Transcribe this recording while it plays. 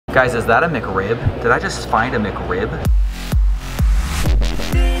Guys, is that a McRib? Did I just find a McRib?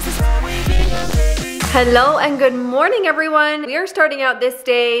 Hello and good morning, everyone. We are starting out this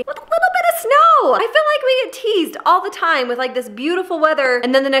day with a little bit of snow. I feel like we get teased all the time with like this beautiful weather,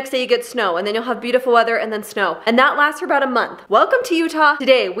 and then the next day you get snow, and then you'll have beautiful weather and then snow. And that lasts for about a month. Welcome to Utah.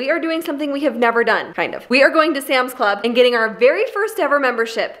 Today we are doing something we have never done, kind of. We are going to Sam's Club and getting our very first ever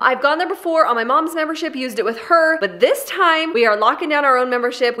membership. I've gone there before on my mom's membership, used it with her, but this time we are locking down our own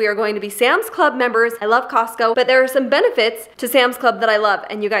membership. We are going to be Sam's Club members. I love Costco, but there are some benefits to Sam's Club that I love.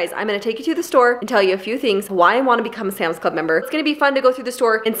 And you guys, I'm gonna take you to the store and tell you a few things why I want to become a Sam's Club member. It's gonna be fun to go through the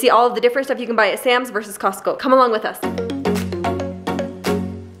store and see all of the different stuff you can buy at Sam's versus Costco. Come along with us.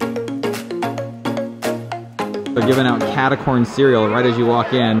 They're giving out catacorn cereal right as you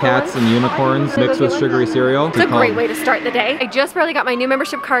walk in. Cats and unicorns mixed with sugary cereal. It's a great way to start the day. I just barely got my new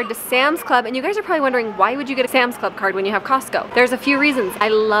membership card to Sam's Club, and you guys are probably wondering, why would you get a Sam's Club card when you have Costco? There's a few reasons. I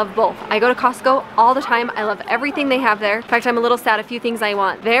love both. I go to Costco all the time. I love everything they have there. In fact, I'm a little sad a few things I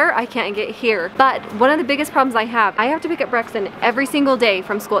want there I can't get here. But one of the biggest problems I have to pick up Brexton every single day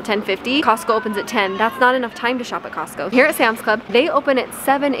from school at 10:50. Costco opens at 10. That's not enough time to shop at Costco. Here at Sam's Club, they open at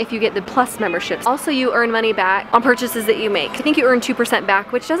 7 if you get the Plus memberships. Also, you earn money back on purchases that you make. I think you earn 2%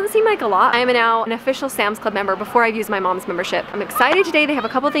 back, which doesn't seem like a lot. I am now an official Sam's Club member before I've used my mom's membership. I'm excited today. They have a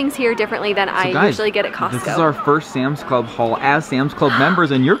couple things here differently than I usually get at Costco. This is our first Sam's Club haul as Sam's Club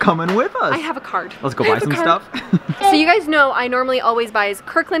members, and you're coming with us. I have a card. Let's go buy some stuff. So you guys know I normally always buy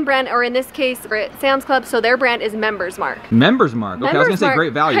Kirkland brand, or in this case, we're at Sam's Club, so their brand is Members Mark. Members Mark. Okay, I was gonna say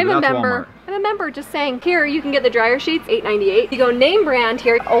Great Value, but that's Walmart. I'm a member, just saying. Here, you can get the dryer sheets, $8.98. You go name brand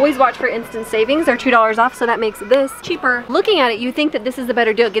here, always watch for instant savings. They're $2 off, so that makes this cheaper. Looking at it, you think that this is the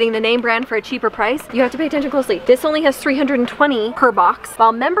better deal, getting the name brand for a cheaper price. You have to pay attention closely. This only has 320 per box,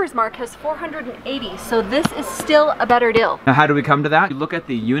 while Members Mark has 480, so this is still a better deal. Now, how do we come to that? You look at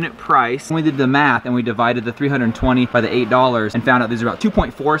the unit price. We did the math, and we divided the 320 by the $8, and found out these are about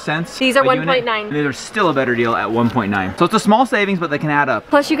 2.4 cents. These are 1.9. And these are still a better deal at 1.9. So it's a small savings, but they can add up.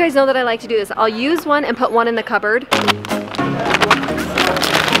 Plus, you guys know that I like to do this. I'll use one and put one in the cupboard.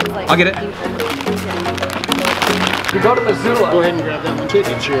 I'll get it. You go to Missoula. Go ahead and grab that one.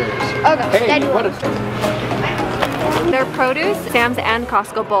 Chicken cheers. Okay. Hey, what is... Their produce, Sam's and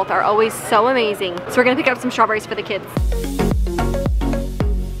Costco both, are always so amazing. So we're gonna pick up some strawberries for the kids.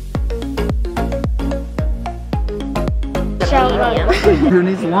 Who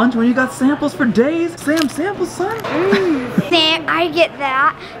needs lunch when you got samples for days? Sam, samples, son. Sam, I get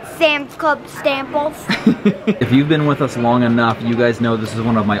that. Sam's Club samples. If you've been with us long enough, you guys know this is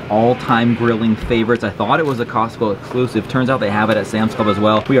one of my all-time grilling favorites. I thought it was a Costco exclusive. Turns out they have it at Sam's Club as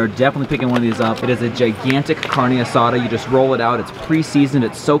well. We are definitely picking one of these up. It is a gigantic carne asada. You just roll it out. It's pre-seasoned.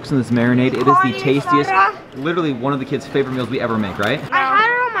 It soaks in this marinade. It is the tastiest, literally one of the kids' favorite meals we ever make, right? I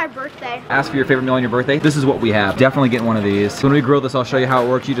had it on my birthday. Ask for your favorite meal on your birthday. This is what we have. Definitely get one of these. When we grill this, I'll show you how it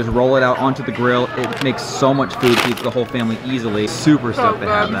works. You just roll it out onto the grill. It makes so much food, feeds the whole family easily. Super stoked to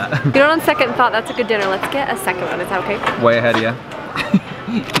have that. You know, on second thought, that's a good dinner. Let's get a second one. Is that okay? Way ahead of you.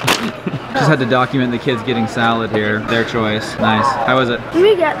 Just had to document the kids getting salad here. Their choice. Nice. How was it? Let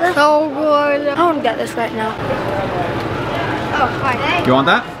me get this. So good. I want to get this right now. Oh, hi. You want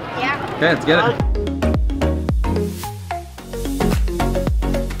that? Yeah. Okay, let's get it.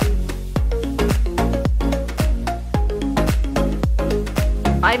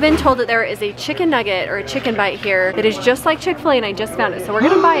 I've been told that there is a chicken nugget or a chicken bite here that is just like Chick-fil-A, and I just found it. So we're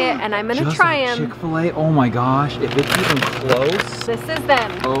gonna buy it, and I'm gonna try them. Chick-fil-A? Oh my gosh, if it's even close. This is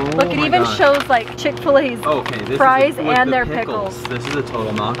them. Oh, look, it even shows like Chick-fil-A's fries and their pickles. This is a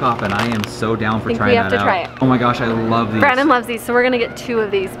total knockoff, and I am so down for trying that out. We have to try it. Oh my gosh, I love these. Brandon loves these, so we're gonna get 2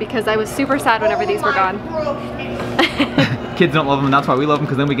 of these because I was super sad whenever these were gone. Kids don't love them, and that's why we love them,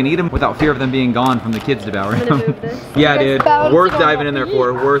 because then we can eat them without fear of them being gone from the kids devouring them. Yeah, dude. Worth diving in there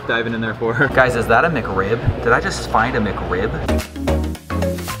for. Worth diving in there for. Guys, is that a McRib? Did I just find a McRib?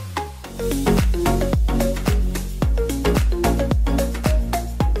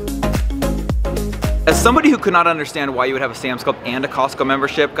 As somebody who could not understand why you would have a Sam's Club and a Costco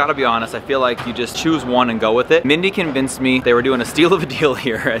membership, gotta be honest, I feel like you just choose one and go with it. Mindy convinced me they were doing a steal of a deal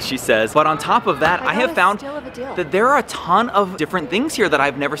here, as she says. But on top of that, I have found that there are a ton of different things here that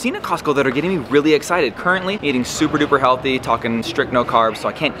I've never seen at Costco that are getting me really excited. Currently, eating super duper healthy, talking strict no carbs, so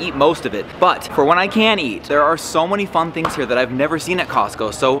I can't eat most of it. But for when I can eat, there are so many fun things here that I've never seen at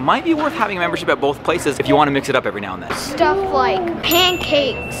Costco, so it might be worth having a membership at both places if you want to mix it up every now and then. Stuff like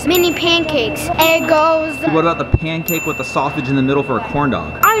pancakes, mini pancakes, Eggos. What about the pancake with the sausage in the middle for a corn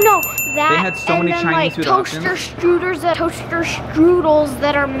dog? I know, that. They had so many and then, Chinese like, food options. toaster strudels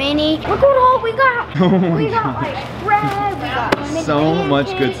that are mini. Look what all we got. We got like bread, we got mini So much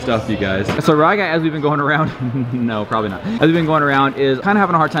good pancakes. stuff, you guys. So Raga, as we've been going around, no, probably not. As we've been going around, is kind of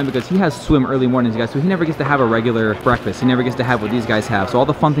having a hard time because he has swim early mornings, you guys, so he never gets to have a regular breakfast. He never gets to have what these guys have. So all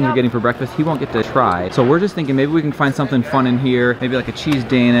the fun things you're getting for breakfast, he won't get to try. So we're just thinking maybe we can find something fun in here, maybe like a cheese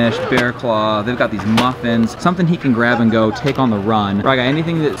Danish, bear claw. They've got these muffins, something he can grab and go take on the run. Raga,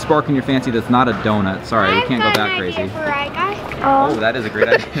 anything that's sparking your fancy that's not a donut. Sorry, we can't go that crazy. Oh, that is a great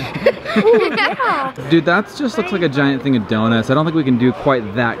idea. Yeah. Dude, that just looks like a giant thing of donuts. I don't think we can do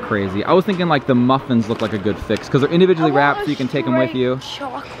quite that crazy. I was thinking like the muffins look like a good fix because they're individually wrapped so you can take them with you.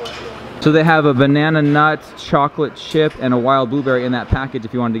 Chocolate. So they have a banana nut, chocolate chip, and a wild blueberry in that package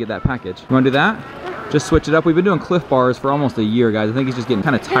if you wanted to get that package. You want to do that? Just switch it up. We've been doing Cliff Bars for almost a year, guys. I think he's just getting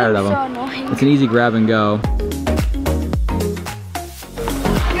kind of tired of them. So annoying. It's an easy grab and go.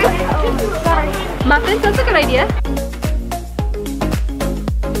 Muffins, that's a good idea.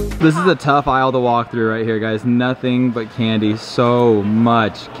 This is a tough aisle to walk through right here, guys. Nothing but candy. So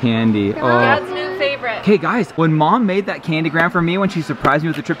much candy. Dad's new favorite. Okay, guys, when Mom made that candygram for me when she surprised me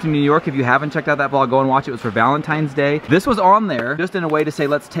with the trip to New York, if you haven't checked out that vlog, go and watch it. It was for Valentine's Day. This was on there just in a way to say,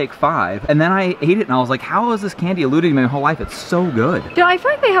 let's take 5. And then I ate it and I was like, how has this candy eluded me my whole life? It's so good. Dude, I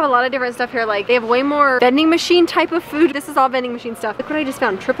feel like they have a lot of different stuff here. Like, they have way more vending machine type of food. This is all vending machine stuff. Look what I just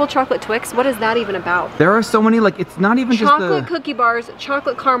found. Triple chocolate Twix. What is that even about? There are so many, like, it's not even Chocolate just cookie bars,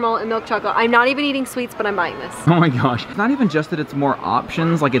 chocolate caramel, and milk chocolate. I'm not even eating sweets, but I'm buying this. Oh my gosh. It's not even just that it's more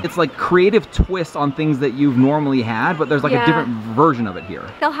options. Like, it's like creative twists on things that you've normally had, but there's like a different version of it here.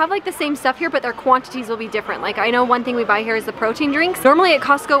 They'll have like the same stuff here, but their quantities will be different. Like, I know one thing we buy here is the protein drinks. Normally at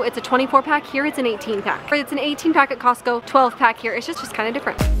Costco, it's a 24 pack. Here, it's an 18 pack. It's an 18 pack at Costco, 12 pack here. It's just kind of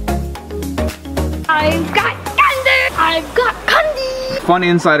different. I've got candy! I've got candy! Fun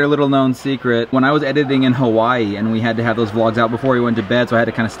insider, little known secret. When I was editing in Hawaii and we had to have those vlogs out before we went to bed, so I had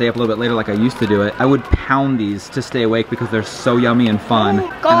to kind of stay up a little bit later like I used to do it, I would pound these to stay awake because they're so yummy and fun. Oh,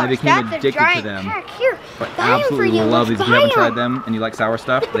 gosh, and I became that's addicted a giant to them. Pack. Here, I buy 'em for absolutely you. love these. Let's If you haven't buy tried 'em. them and you like sour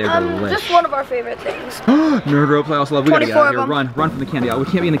stuff, they're delish. Just one of our favorite things. Nerd ropes, I also love. We gotta get 24 out of here. of 'em. Run from the candy aisle. We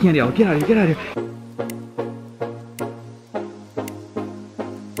can't be in the candy aisle. Get out of here, get out of here.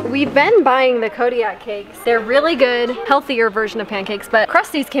 We've been buying the Kodiak cakes. They're really good, healthier version of pancakes, but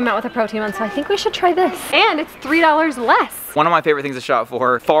Krusty's came out with a protein one, so I think we should try this. And it's $3 less. One of my favorite things to shop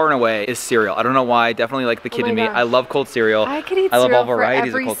for, far and away, is cereal. I don't know why, definitely like the kid in me. gosh. I love cold cereal. I could eat I love cereal all for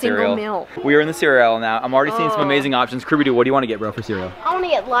varieties every of cold single cereal. meal. We are in the cereal aisle now. I'm already seeing some Oh. amazing options. Scooby-Doo, what do you want to get, bro, for cereal? I want to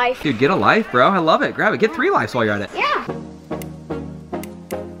get Life. Dude, get a Life, bro. I love it. Grab it. Get 3 Lives while you're at it. Yeah.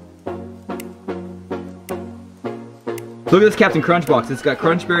 Look at this Captain Crunch box. It's got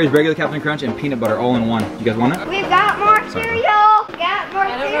Crunch Berries, regular Captain Crunch, and peanut butter all in one. You guys want it? We've got more cereal. Got more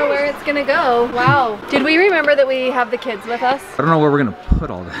I don't know where it's gonna go. Wow. Did we remember that we have the kids with us? I don't know where we're gonna put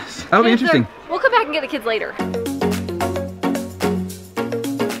all this. That'll be Kids interesting. we'll come back and get the kids later.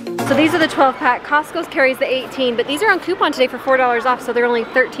 So these are the 12 pack. Costco's carries the 18, but these are on coupon today for $4 off, so they're only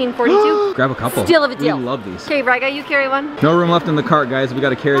 $13.42. Grab a couple. Steal of a deal. We love these. Okay, Raga, you carry one. No room left in the cart, guys. We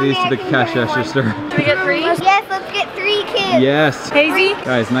gotta carry these to the cash register. Can we get 3? Yes, let's get 3 kids. Yes. Hazy?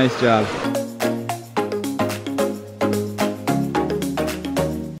 Guys, nice job.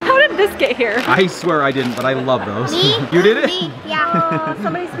 How did this get here? I swear I didn't, but I love those. Me? You did it? Me? Yeah. Oh,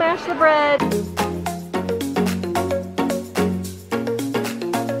 somebody smashed the bread.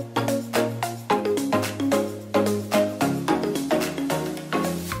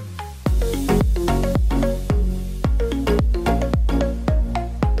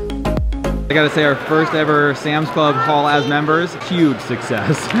 I gotta say, our first ever Sam's Club haul as members, huge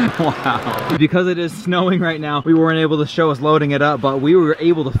success. Wow. Because it is snowing right now, we weren't able to show us loading it up, but we were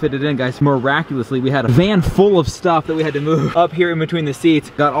able to fit it in, guys. Miraculously, we had a van full of stuff that we had to move up here in between the seats.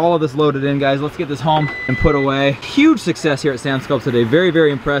 Got all of this loaded in, guys. Let's get this home and put away. Huge success here at Sam's Club today. Very,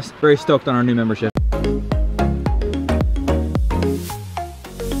 very impressed. Very stoked on our new membership.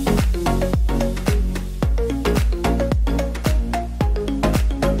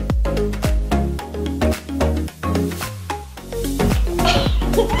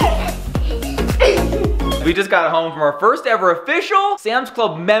 We just got home from our first ever official Sam's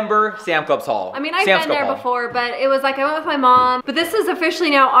Club member Sam's Club's haul. I mean, I've Sam's been there Club haul. before, but it was like I went with my mom. But this is officially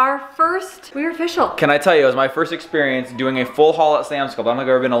now our first, we're official. Can I tell you, it was my first experience doing a full haul at Sam's Club. I don't think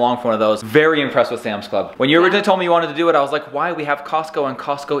I've ever been along for one of those. Very impressed with Sam's Club. When you originally told me you wanted to do it, I was like, why? We have Costco and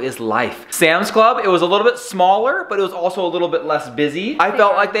Costco is life. Sam's Club, it was a little bit smaller, but it was also a little bit less busy. I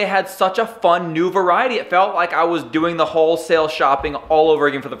felt like they had such a fun new variety. It felt like I was doing the wholesale shopping all over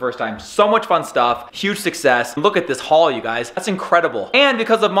again for the first time. So much fun stuff. Huge success. success. Look at this haul, you guys. That's incredible. And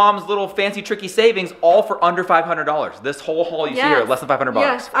because of mom's little fancy tricky savings, all for under $500. This whole haul you see here, less than 500 bucks.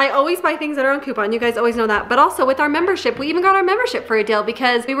 Yes, I always buy things that are on coupon. You guys always know that. But also with our membership, we even got our membership for a deal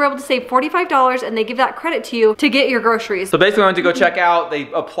because we were able to save $45 and they give that credit to you to get your groceries. So basically, we went to go check out.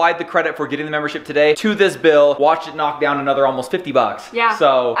 They applied the credit for getting the membership today to this bill. Watched it knock down another almost 50 bucks. Yeah.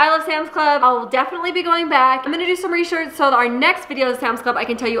 So I love Sam's Club. I will definitely be going back. I'm gonna do some research so that our next video is Sam's Club. I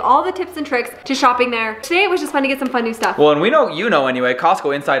can tell you all the tips and tricks to shopping there. Today it was just fun to get some fun new stuff. Well, and we know you know anyway,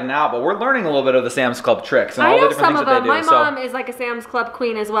 Costco inside and out, but we're learning a little bit of the Sam's Club tricks and all the different things that they do. My mom is like a Sam's Club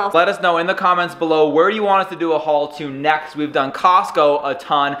queen as well. Let us know in the comments below where you want us to do a haul to next. We've done Costco a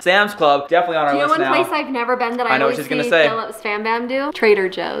ton. Sam's Club definitely on our list now. Do you know one place I've never been that I know always what she's gonna see say. Philip's Fam Bam do? Trader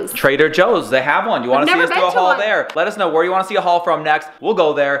Joe's. Trader Joe's, they have one. You want to see us do a haul there? Let us know where you want to see a haul from next. We'll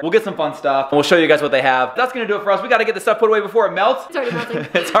go there. We'll get some fun stuff. And we'll show you guys what they have. That's gonna do it for us. We gotta get the stuff put away before it melts. It's already melting.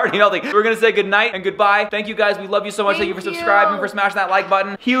 It's already melting. We're gonna say goodnight and goodbye. Thank you guys. We love you so much. Thank you for subscribing, for smashing that like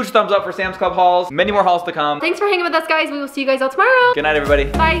button. Huge thumbs up for Sam's Club hauls. Many more hauls to come. Thanks for hanging with us, guys. We will see you guys all tomorrow. Good night, everybody.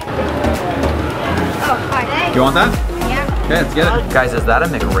 Bye. Oh, hi. You want that? Yeah. Okay, let's get it. Guys, is that a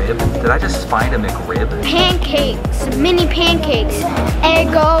McRib? Did I just find a McRib? Pancakes, mini pancakes,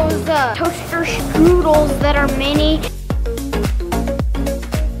 Eggos, toaster strudels that are mini.